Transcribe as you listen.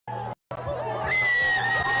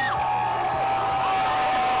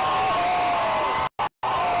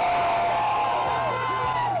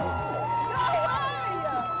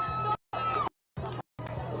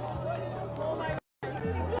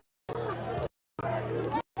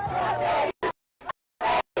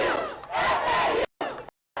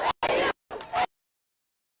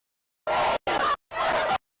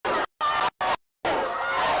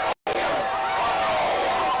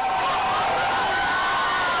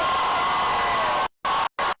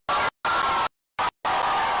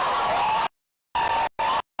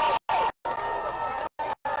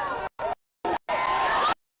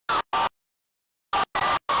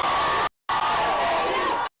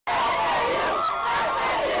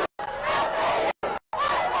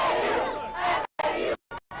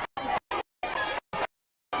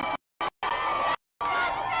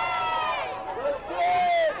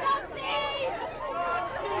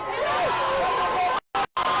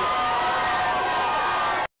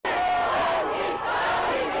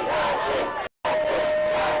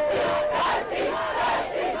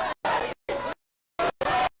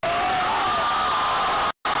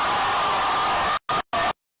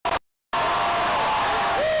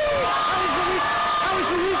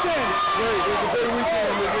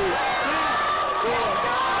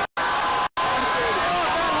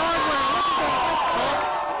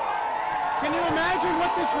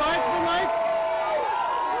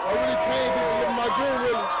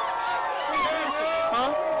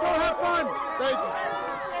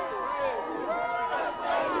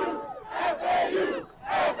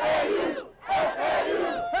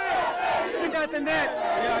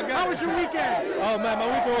weekend? Oh man, my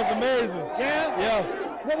weekend was amazing. Yeah? Yeah.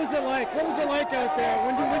 What was it like? What was it like out there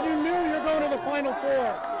when you knew you were going to the Final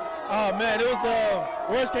Four? Oh man, it was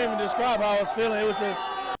words can't even describe how I was feeling. It was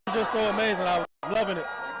just so amazing. I was loving it.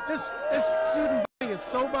 This student body is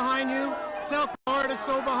so behind you. South Florida is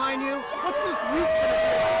so behind you. What's this week going to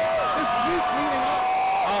be like? This week leading up?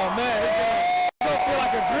 Oh man, it's gonna feel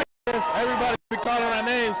like a dream. Everybody be calling our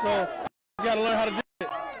names, so you gotta learn how to do it.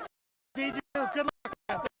 DJ, good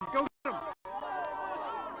luck. Go get them.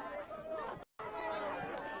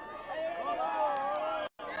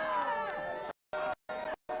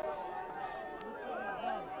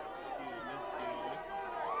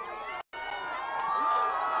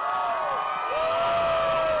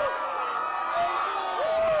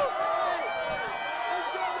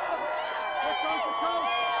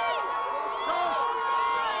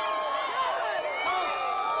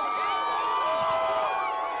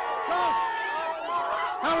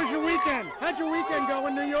 How was your weekend? How'd your weekend go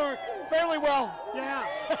in New York? Fairly well. Yeah,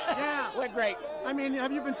 yeah. Went great. I mean,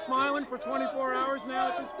 have you been smiling for 24 hours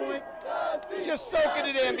now at this point? Just soaking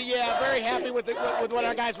it in, but yeah, very happy with what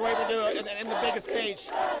our guys were able to do in the biggest stage.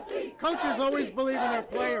 Coaches always believe in their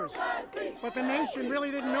players, but the nation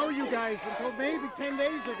really didn't know you guys until maybe 10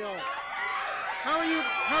 days ago. How are you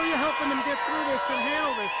helping them get through this and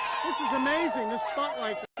handle this? This is amazing, this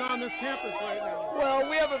spotlight that's on this campus right now. Well,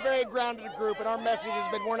 we have a very grounded group, and our message has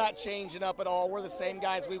been we're not changing up at all. We're the same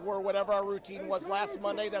guys we were. Whatever our routine was last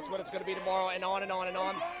Monday, that's what it's going to be tomorrow, and on and on and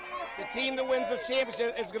on. The team that wins this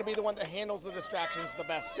championship is going to be the one that handles the distractions the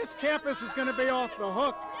best. This campus is going to be off the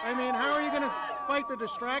hook. I mean, how are you going to fight the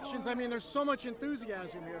distractions? I mean, there's so much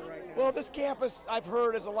enthusiasm here right now. Well, this campus, I've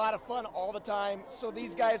heard, is a lot of fun all the time, so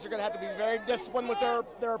these guys are going to have to be very disciplined with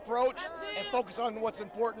their approach and focus on what's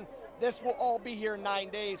important. This will all be here in 9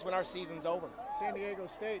 days when our season's over. San Diego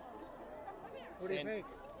State, what do you think?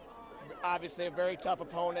 Obviously a very tough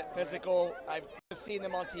opponent, physical. I've seen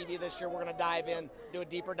them on TV this year. We're going to dive in, do a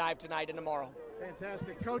deeper dive tonight and tomorrow.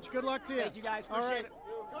 Fantastic. Coach, good luck to you. Thank you guys. Appreciate it.